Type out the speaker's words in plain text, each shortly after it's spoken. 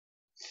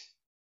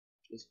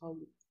It's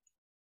probably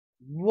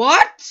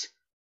what,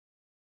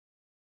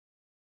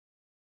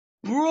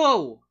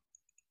 bro,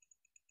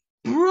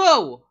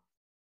 bro.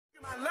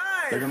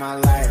 Look at my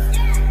life,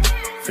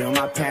 feel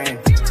my pain.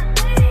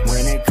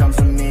 When it comes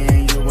to me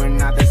and you, we're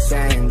not the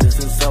same. This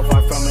is so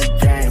far from a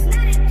game.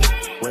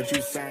 What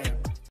you saying?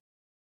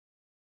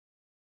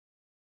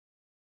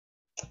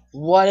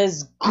 What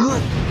is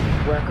good?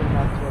 Welcome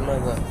back to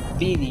another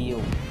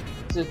video.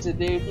 So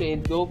today we're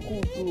playing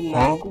Goku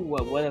Naku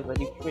or whatever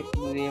the frick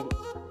name.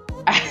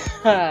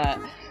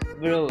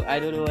 Bro, I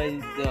don't know what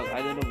it's done.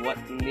 I don't know what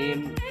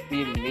name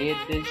we made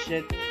this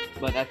shit,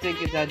 but I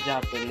think it's a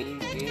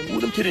Japanese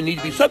game. Them to the need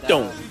to be sucked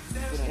on.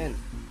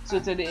 So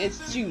today it's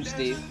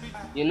Tuesday.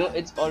 You know,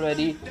 it's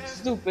already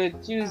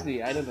stupid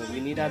Tuesday. I don't know, we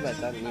need a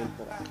better name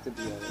for that, to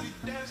be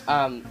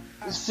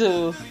honest.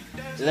 So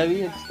let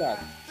me hit start.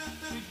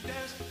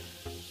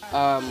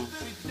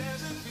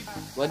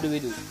 What do we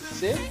do?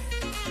 Save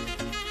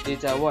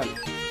data 1,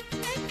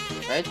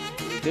 right?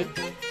 We good.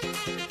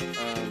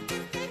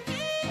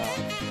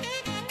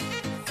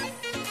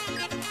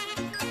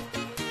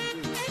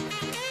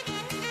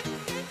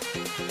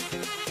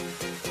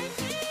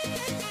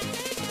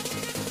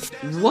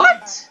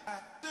 What?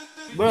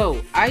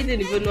 Bro, I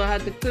didn't even know how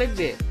to click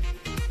there.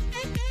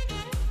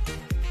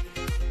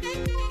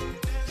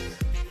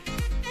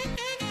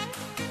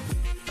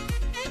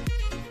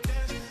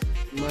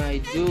 My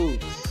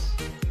dudes.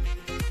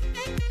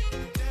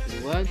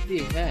 What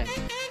the heck?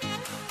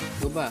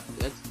 Go back.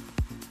 Let's.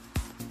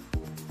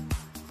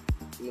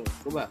 No,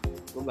 go back.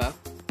 Go back.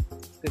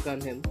 Click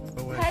on him.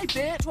 Hey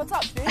bitch, what's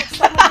up bitch?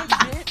 Suck my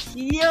dick, bitch.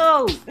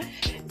 Yo!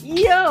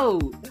 Yo!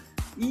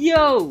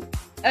 Yo!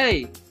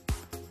 Hey!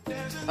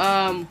 We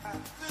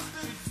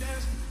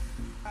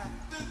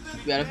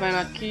gotta find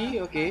a key,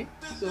 okay.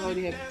 So how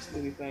the heck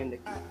do we find the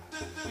key?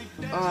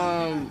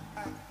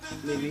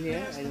 Maybe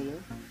here, I don't know.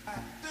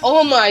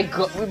 Oh my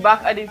god, we're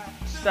back at the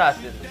start,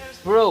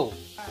 bro.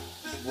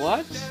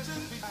 What?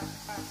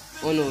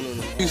 Oh no, no,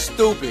 no. You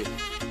stupid.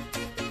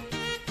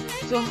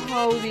 So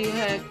how the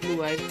heck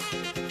do I...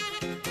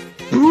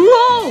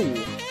 Bro!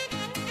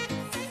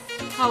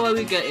 How are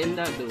we getting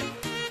that though?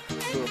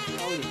 Bro,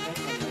 how the heck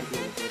am I doing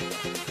that?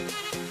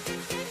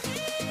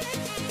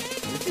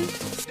 This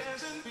is...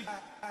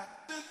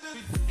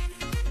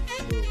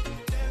 Bro,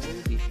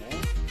 how the heck?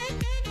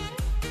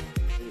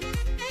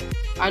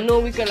 I know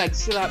we can like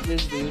slap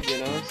this dude, you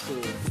know, so...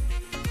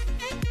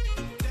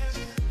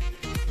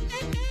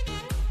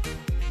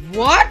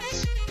 What?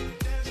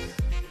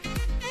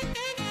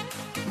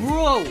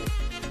 Bro!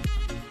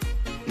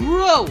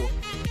 Bro!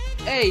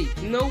 Hey,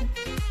 no...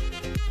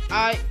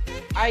 I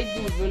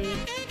do even...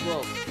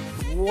 Bro,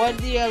 what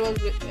the hell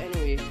was it?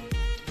 Anyway.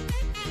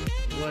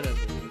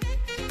 Whatever.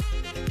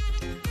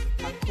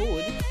 A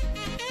code?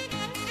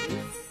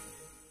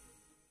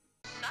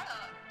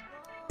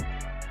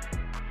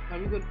 Can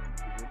we go...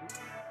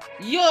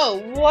 Yo,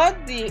 what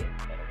the...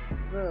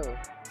 Bro.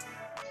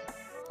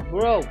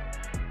 Bro.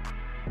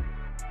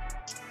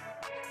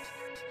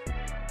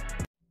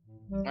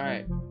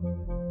 Alright.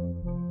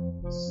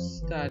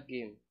 Start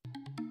game.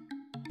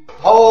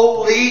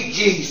 Holy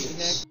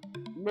Jesus!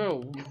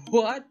 Bro,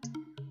 what?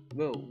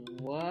 Bro,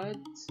 what?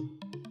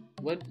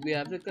 What? We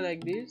have to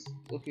collect this?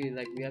 Okay,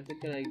 like we have to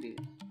collect this.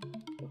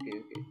 Okay,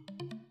 okay.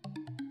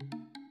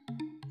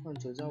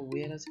 Controls are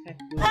weird as heck,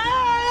 bro.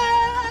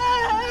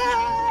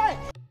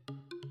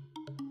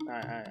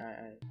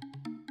 Alright.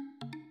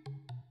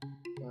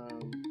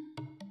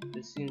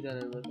 This seems a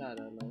little bit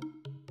harder now.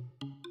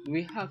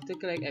 We have to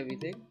collect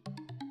everything.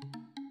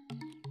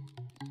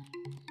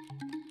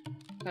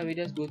 Can we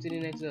just go to the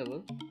next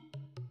level?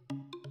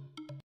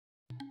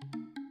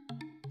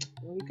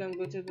 No, we can't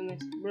go to the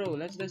next. Bro,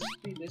 let's just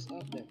speed this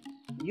up then.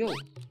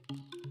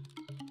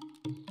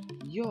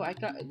 Yo, I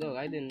can't. No,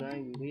 I didn't know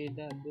I made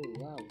that though.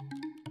 Wow.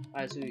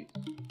 Alright, so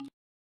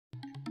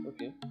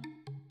okay.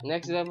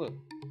 Next level.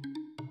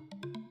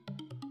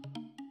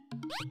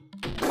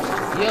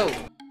 Yo.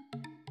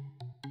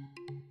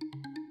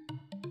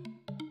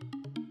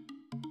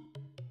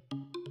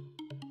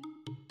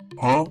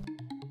 Huh?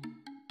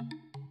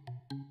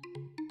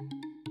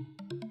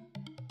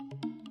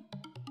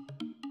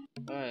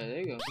 Alright, there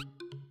you go.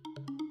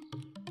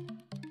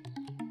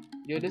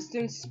 Yo, this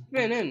thing's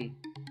spinning.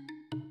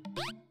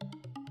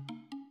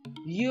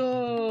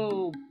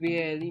 Yo,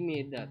 barely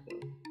made that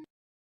though.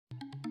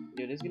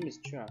 Yo, this game is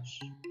trash.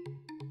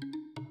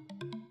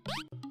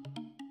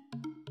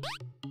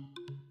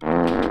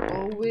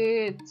 Oh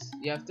wait,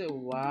 you have to.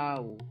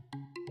 Wow,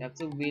 you have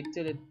to wait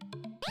till it.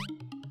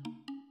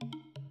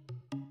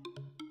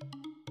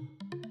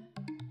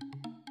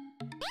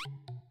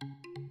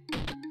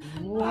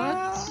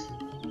 What?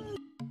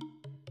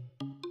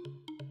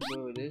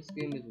 Bro, this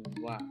game is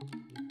wow.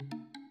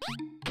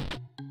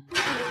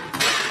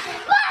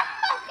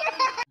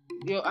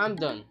 Yo, I'm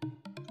done.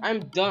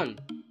 I'm done.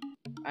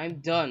 I'm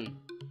done.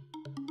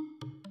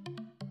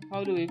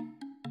 How do we...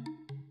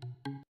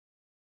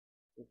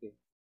 Okay.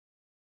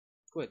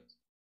 Quit.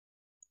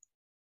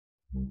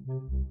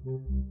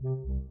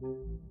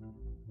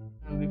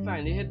 And we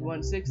finally hit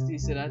 160,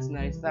 so that's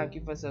nice. Thank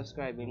you for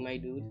subscribing, my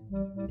dude.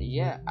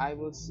 Yeah, I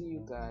will see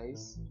you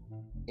guys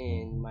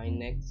in my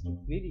next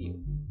video.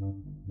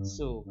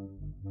 So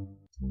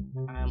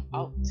I'm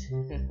out.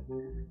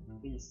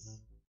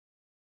 Peace.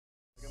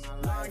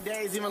 Long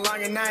days, even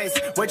longer nights.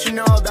 What you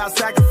know about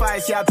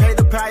sacrifice? Yeah, I pay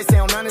the price. They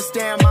don't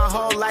understand. My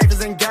whole life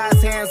is in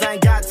God's hands. I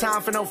ain't got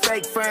time for no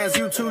fake friends.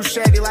 You too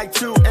shady like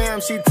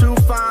 2M. She too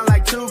fine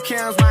like 2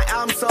 Kims. My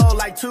album sold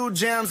like 2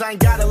 gems. I ain't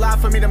got a lot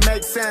for me to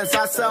make sense.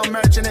 I sell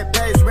merch and it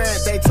pays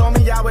rent. They told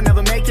me I would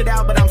never make it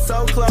out, but I'm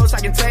so close I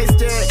can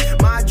taste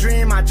it. My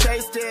dream, I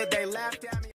chased it. They laughed at me.